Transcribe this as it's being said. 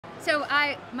So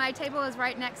my table is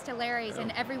right next to Larry's,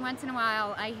 and every once in a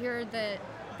while I hear the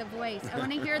voice. I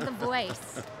want to hear the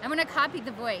voice. I want to copy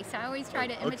the voice. I always try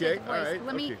to imitate the voice. All right,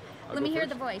 Let me hear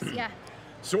the voice. Yeah.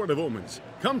 Sword of omens,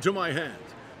 come to my hand.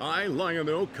 I,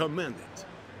 Lionel, command it.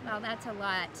 Well, that's a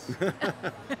lot.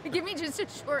 Give me just a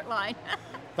short line.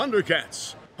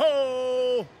 Thundercats,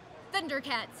 ho!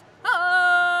 Thundercats,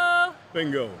 ho!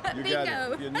 Bingo. You Bingo.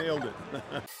 got it. You nailed it.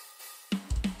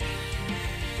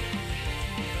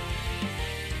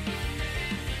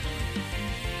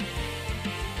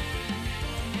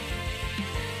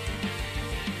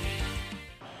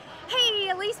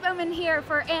 Elise Baughman here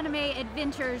for Anime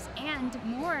Adventures and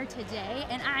more today,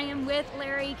 and I am with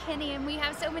Larry, Kenney, and we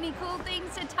have so many cool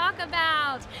things to talk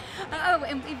about. Oh,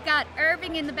 and we've got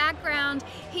Irving in the background.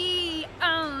 He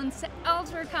owns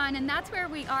Ultracon, and that's where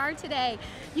we are today.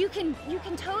 You can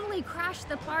totally crash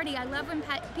the party. I love when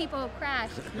people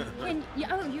crash. And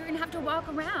oh, you're gonna have to walk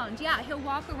around. Yeah, he'll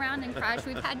walk around and crash.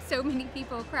 We've had so many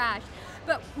people crash.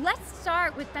 But let's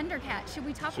start with Thundercats. Should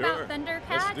we talk about Thundercats?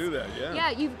 Let's do that, yeah. Yeah,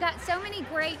 you've got so many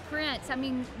great prints. I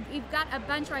mean, we've got a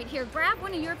bunch right here. Grab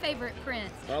one of your favorite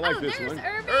prints. I like this there's one.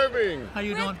 Irving. How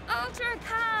you doing?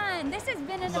 Ultracon. This has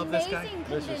been an amazing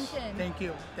convention. Thank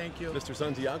you. Thank you. Mr.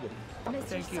 Santiago. Mr.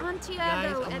 Thank you. Santiago,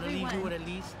 Guys, I'm everyone. gonna leave you with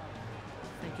Elise.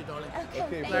 Thank you, darling.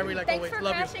 Okay, Larry, like thanks always. for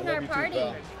Love you. crashing I our love you party.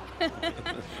 too,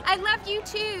 I loved you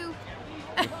too.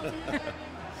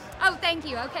 Oh, thank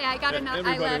you. Okay, I got enough.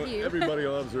 I love you. Everybody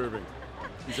loves Irving.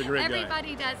 He's a great guy.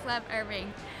 Everybody does love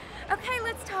Irving. Okay,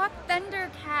 let's talk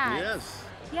Thundercats. Yes.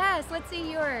 Yes, let's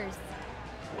see yours.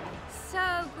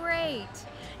 So great.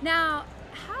 Now,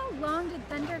 how long did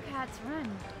Thundercats run?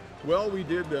 Well, we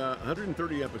did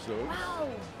 130 episodes. Wow.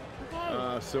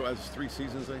 Okay. So as 3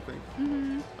 seasons, I think.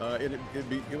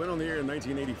 Mm-hmm. It went on the air in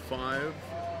 1985,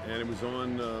 and it was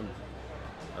on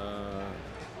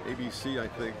ABC, I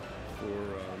think,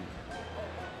 for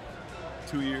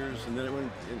 2 years, and then it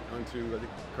went onto, I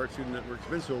think, Cartoon Network. It's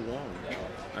been so long,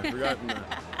 I've forgotten.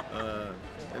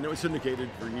 And it was syndicated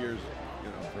for years,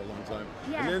 for a long time.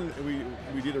 Yeah. And then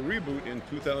we did a reboot in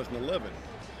 2011.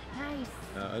 Nice.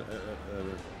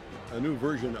 A new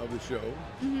version of the show,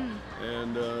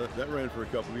 and that ran for a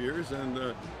couple of years,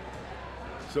 and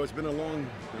so it's been a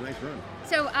nice run.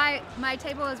 So my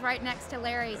table is right next to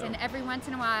Larry's, and every once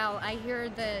in a while I hear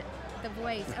the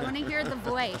voice. I want to hear the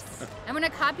voice. I want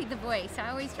to copy the voice. I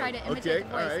always try to imitate the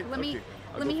voice. All right,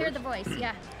 Let me hear the voice.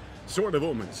 Yeah. Sword of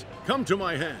omens, come to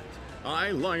my hand. I,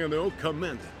 Lionel,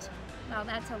 command it. Well,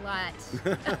 that's a lot.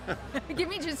 Give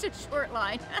me just a short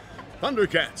line.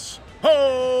 Thundercats,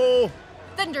 ho!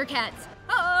 Thundercats,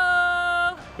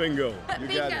 oh! Bingo. You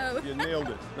Bingo. got it. You nailed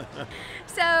it.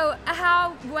 So,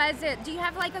 how was it? Do you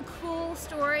have like a cool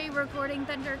story recording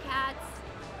Thundercats?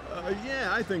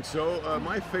 Yeah, I think so.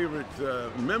 My favorite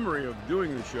memory of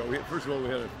doing the show, first of all, we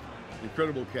had an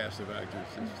incredible cast of actors.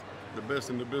 It's the best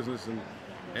in the business,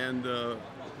 and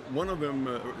one of them,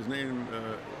 his name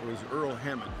was Earl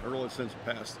Hammond. Earl has since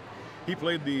passed. He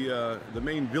played the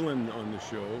main villain on the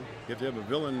show. You have to have a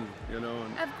villain, And,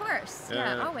 of course,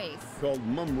 yeah, always. Called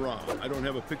Mum Ra. I don't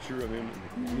have a picture of him.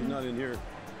 He's not in here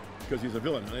because he's a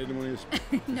villain. I didn't want his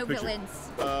No picture. villains.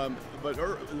 But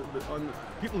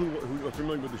people who are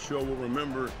familiar with the show will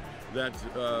remember that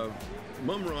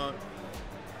Mum Ra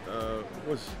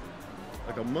was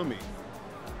like a mummy,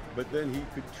 but then he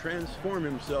could transform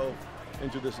himself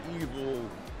into this evil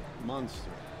monster.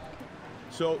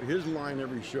 So his line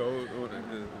every show,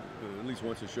 at least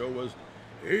once a show, was,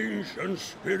 "Ancient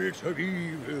spirits of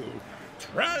evil,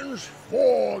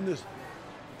 transform this."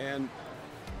 And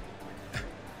the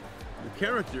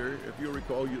character, if you'll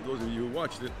recall, those of you who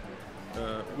watched it,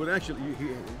 would actually,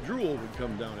 drool would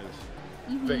come down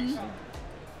his face.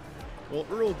 Well,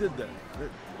 Earl did that.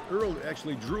 Earl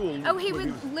actually drooled. Oh, he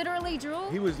would literally drool?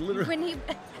 He was literally. When he...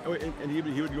 and he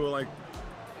would go like,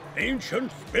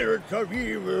 "Ancient spirits of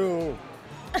evil,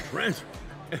 and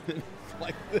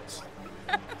like this."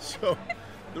 So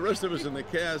the rest of us in the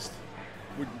cast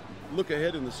would look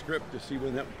ahead in the script to see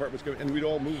when that part was coming, and we'd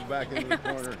all move back into the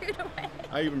corner.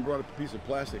 I even brought a piece of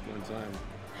plastic one time.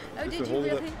 Oh, just did to you hold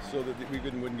really? it up so that we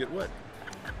wouldn't get wet.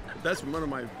 That's one of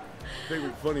my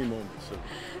favorite funny moments.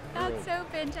 That's so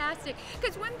fantastic.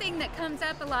 Because one thing that comes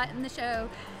up a lot in the show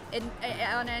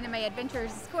on Anime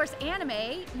Adventures is, of course,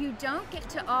 anime, you don't get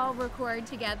to all record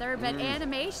together, but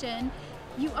animation,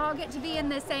 you all get to be in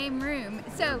the same room.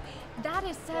 So that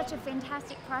is such a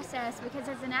fantastic process, because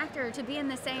as an actor, to be in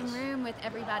the same room with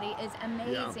everybody is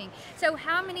amazing. Yeah. So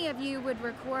how many of you would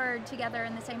record together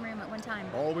in the same room at one time?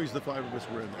 Always the 5 of us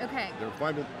were in there. Okay. There were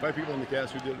five people in the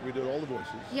cast who did all the voices.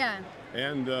 Yeah.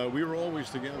 And we were always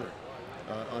together.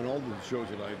 on all the shows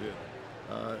that I did.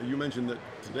 You mentioned that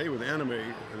today with anime,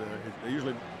 they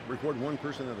usually record one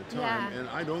person at a time, and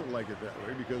I don't like it that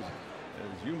way because,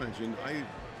 as you mentioned,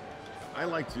 I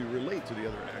like to relate to the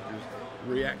other actors,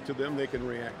 react to them, they can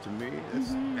react to me.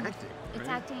 It's acting, right? It's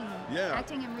acting. Yeah.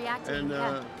 Acting and reacting. And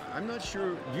I'm not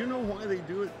sure, do you know why they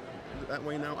do it that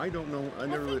way now? I don't know. I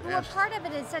never think, really asked. Well, part of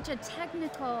it is such a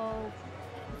technical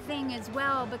thing as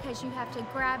well, because you have to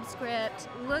grab script,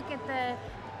 look at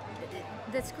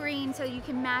the screen so you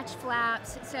can match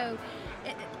flaps. So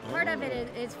part of it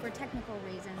is for technical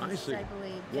reasons, I see. I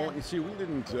believe. Well, you see, we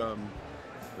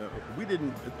did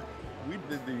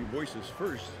the voices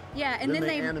first. Yeah, and then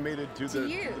they animated to the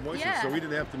you. voices, Yeah. so we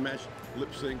didn't have to match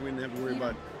lip sync. We didn't have to worry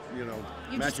about, you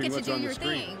matching just what's get to do on your the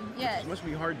screen. thing. Yes. It must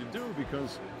be hard to do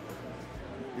because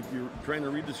if you're trying to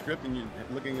read the script and you're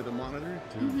looking at the monitor,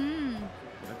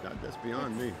 that's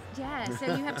beyond me. Yeah, so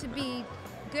you have to be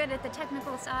good at the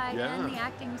technical side and the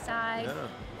acting side. Yeah.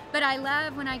 But I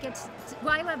love when I get to,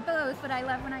 well, I love both, but I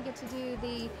love when I get to do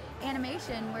the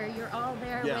animation where you're all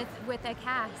there with a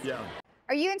cast. Yeah.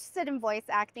 Are you interested in voice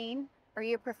acting? Are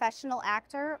you a professional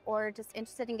actor or just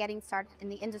interested in getting started in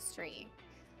the industry?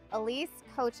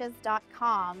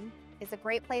 EliseCoaches.com is a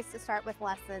great place to start with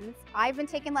lessons. I've been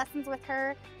taking lessons with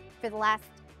her for the last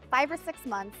 5 or 6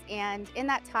 months, and in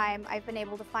that time, I've been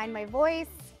able to find my voice,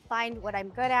 find what I'm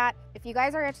good at. If you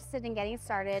guys are interested in getting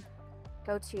started,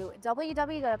 go to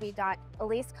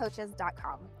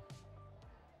www.elisecoaches.com.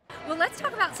 Well, let's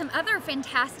talk about some other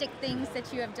fantastic things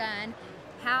that you have done.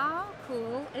 How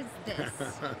cool is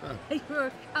this?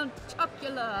 You're Count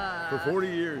Chocula. For 40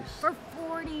 years. For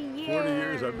 40 years. 40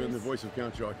 years I've been the voice of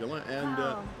Count Chocula. And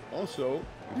also,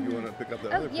 if you want to pick up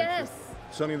that other picture,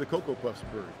 Sonny the Cuckoo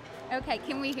Bird. Okay,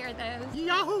 can we hear those?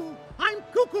 Yahoo! I'm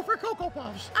cuckoo for Cocoa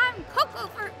Puffs. I'm cuckoo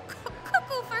for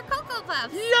Cocoa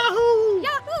Puffs. Yahoo!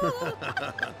 Yahoo!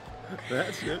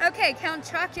 That's it. Okay, Count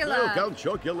Chocula. Well, Count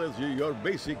Chocula is your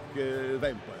basic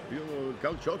vampire.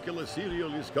 Count Chocula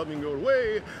cereal is coming your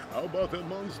way. How about a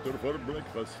monster for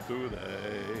breakfast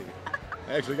today?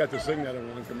 I actually got to sing that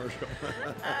in one commercial.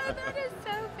 Oh, that is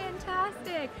so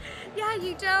fantastic. Yeah,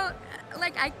 you don't,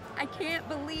 like, I can't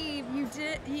believe you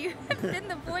have been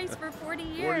the voice for 40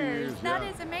 years. 40 years, That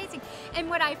is amazing. And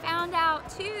what I found out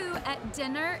too at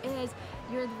dinner is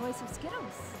you're the voice of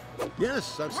Skittles.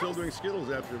 Yes, I'm still doing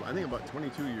Skittles after, I think, about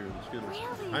 22 years of Skittles.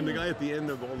 Really? I'm the guy at the end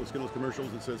of all the Skittles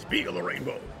commercials that says, "Speak of the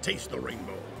rainbow, taste the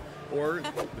rainbow." Or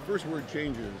the first word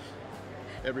changes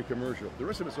every commercial. The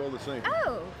rest of it's all the same.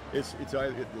 Oh. It's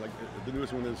like the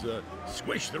newest one is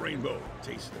 "Squish the rainbow,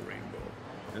 taste the rainbow,"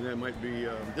 and that might be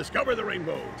 "Discover the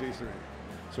rainbow, taste the rainbow."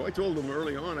 So I told them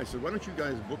early on, I said, "Why don't you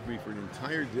guys book me for an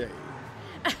entire day,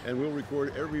 and we'll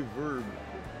record every verb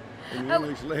in the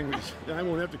English language, and I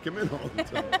won't have to come in all the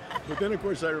time." But then, of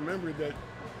course, I remembered that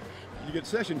you get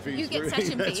session fees. You get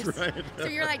session fees. That's right. So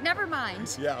you're like, never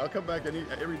mind. Yeah, I'll come back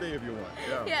every day if you want.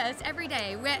 Yeah. Yes, every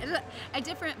day. A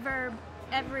different verb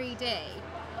every day,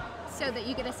 so that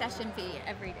you get a session fee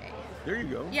every day. There you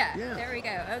go. Yeah, there we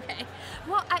go. Okay.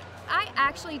 Well, I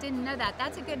actually didn't know that.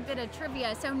 That's a good bit of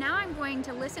trivia. So now I'm going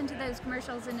to listen to those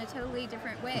commercials in a totally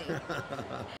different way.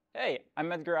 Hey,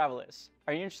 I'm Edgar Avalos.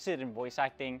 Are you interested in voice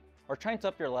acting or trying to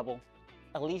up your level?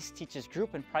 Elise teaches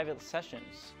group and private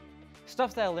sessions.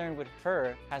 Stuff that I learned with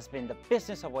her has been the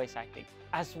business of voice acting,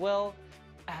 as well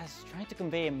as trying to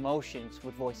convey emotions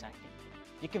with voice acting.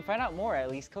 You can find out more at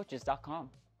EliseCoaches.com.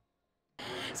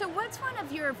 So what's one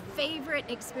of your favorite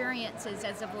experiences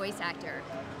as a voice actor?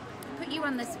 Put you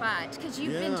on the spot, because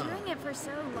you've been doing it for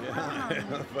so long.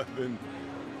 Yeah, I've been,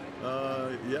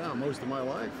 most of my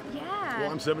life. Yeah. Well,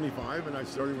 I'm 75, and I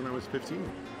started when I was 15.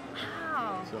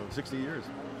 Wow. So 60 years.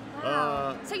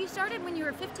 Wow. So you started when you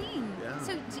were 15. Yeah.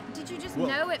 So did you just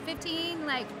know at 15,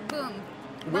 like, boom,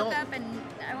 woke up and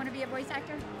I want to be a voice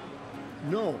actor?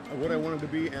 No, what I wanted to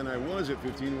be, and I was at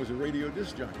 15, was a radio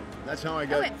disc jockey. That's how I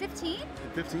got. Oh, at 15?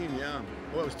 At 15, yeah.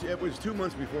 Well, it was 2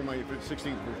 months before my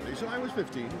 16th birthday, so I was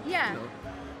 15. Yeah.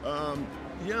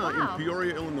 You know. In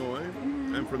Peoria, Illinois.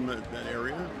 I'm from that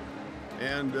area,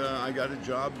 and I got a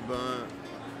job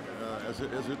as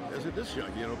a disc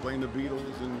jockey. You know, playing the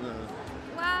Beatles and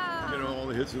you know, all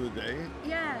the hits of the day.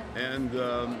 Yeah. And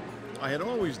I had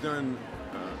always done.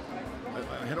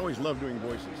 I had always loved doing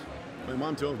voices. My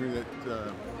mom told me that,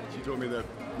 she told me that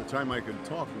the time I could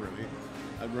talk, really,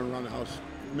 I'd run around the house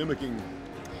mimicking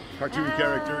cartoon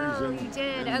characters and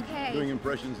doing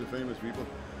impressions of famous people.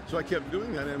 So I kept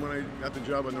doing that, and when I got the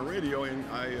job on the radio, and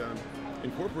I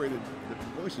incorporated the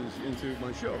voices into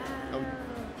my show. I would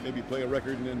maybe play a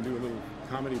record and then do a little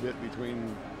comedy bit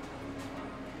between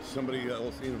somebody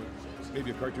else, you know, maybe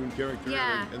a cartoon character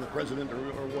and the president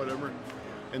or whatever.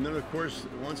 And then, of course,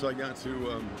 once I got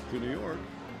to New York,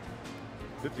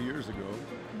 50 years ago,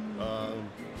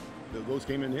 those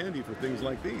came in handy for things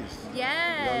like these.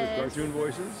 Yes. The cartoon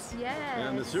voices. Yes.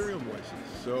 And the serial voices.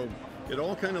 So it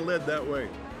all kind of led that way.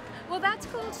 Well, that's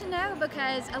cool to know,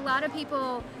 because a lot of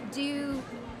people do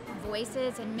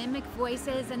voices and mimic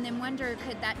voices and then wonder,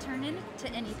 could that turn into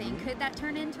anything? Could that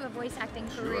turn into a voice acting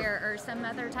career or some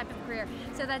other type of career?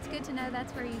 So that's good to know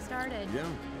that's where you started. Yeah.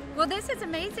 Well, this is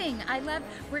amazing.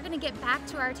 We're going to get back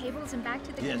to our tables and back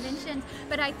to the conventions,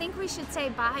 but I think we should say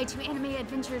bye to Anime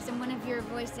Adventures in one of your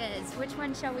voices. Which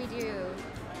one shall we do?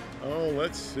 Oh,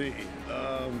 let's see.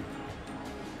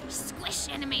 Squish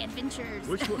Anime Adventures.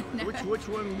 Which one? No. Which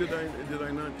one did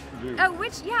I not do? Oh,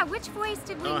 which voice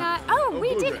did we not? Oh,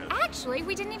 we Bluegrass. did actually.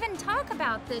 We didn't even talk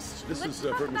about this. This Let's is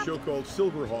talk from a about show called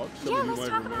SilverHawks. Yeah, let's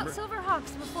talk about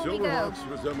SilverHawks before we go. SilverHawks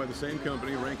was done by the same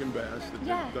company, Rankin Bass, that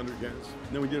did Thundercats.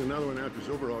 Then we did another one after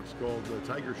SilverHawks called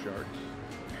Tiger Shark.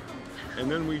 And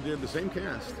then we did the same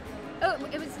cast. Oh,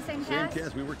 it was the same cast? Same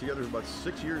cast. We worked together for about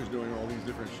 6 years doing all these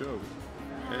different shows.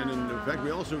 Wow. And in fact,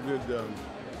 we also did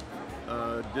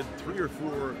 3 or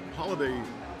 4 holiday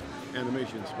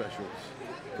animation specials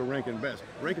for Rankin Bass.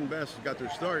 Rankin Bass got their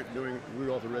start doing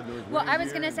Rudolph the Red-Nosed Reindeer. Well, I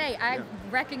was going to say, I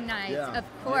recognize, of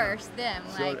course, them.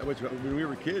 So, when we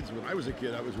were kids, when I was a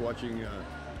kid, I was watching,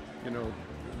 you know,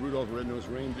 Rudolph the Red-Nosed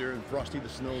Reindeer and Frosty the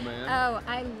Snowman. Oh,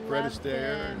 I Fred love Astaire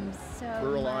them and so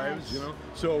Burl much. Ives, you know.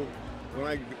 So when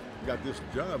I got this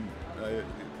job,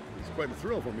 it's quite a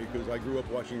thrill for me, because I grew up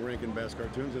watching Rankin Bass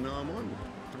cartoons, and now I'm on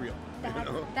 3 of them. You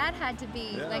know? That had to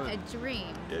be like a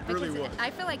dream. It really was.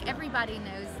 I feel like everybody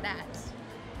knows that.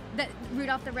 That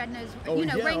Rudolph the Red-Nosed,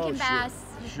 yeah, Rankin Bass,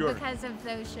 sure. because of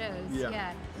those shows.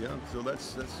 Yeah. So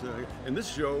that's and this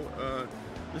show,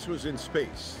 this was in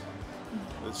space.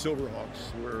 The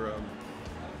SilverHawks were,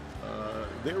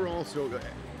 they were also,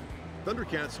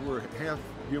 Thundercats were half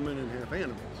human and half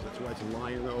animals. That's why it's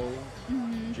Lion-O,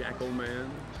 Jackal Man,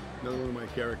 another one of my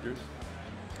characters.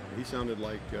 He sounded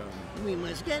like... we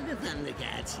must get the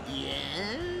Thundercats,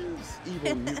 yes?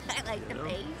 Evil mutant, I like the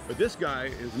face. But this guy,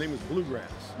 his name was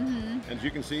Bluegrass. And as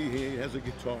you can see, he has a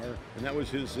guitar, and that was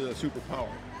his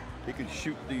superpower. He could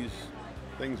shoot these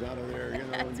things out of there, you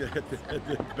know, and get at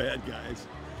the bad guys.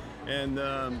 And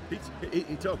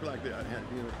he talked like that.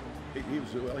 You know, he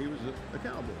was a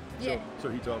cowboy. Yeah. So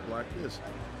he talked like this,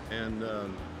 and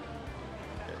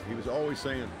he was always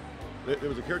saying. There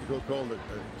was a character called the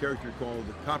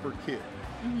Copper Kid,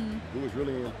 who was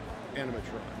really an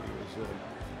animatron. He was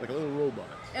like a little robot.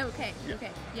 Okay. Yeah.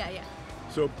 Okay. Yeah.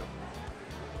 So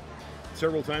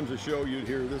several times a show, you'd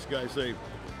hear this guy say,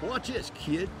 "Watch this,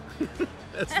 kid."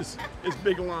 That's his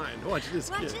big line. Watch this,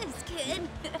 kid. Watch this, kid.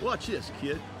 Watch this,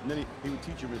 kid. And then he would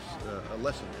teach him a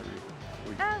lesson every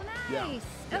week. Oh, nice.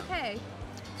 Yeah. Okay.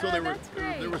 So that's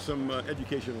great. there was some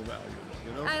educational value,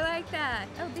 you know? I like that.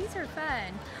 Oh, these are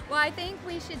fun. Well, I think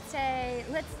we should say,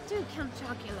 let's do Count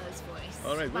Chocula's voice.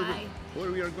 All right, Bye. what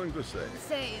are we going to say?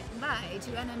 Say bye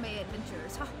to Anime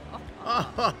Adventures.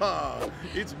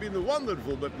 It's been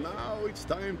wonderful, but now it's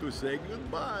time to say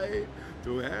goodbye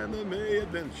to Anime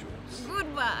Adventures.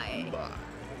 Goodbye.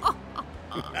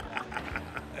 Bye.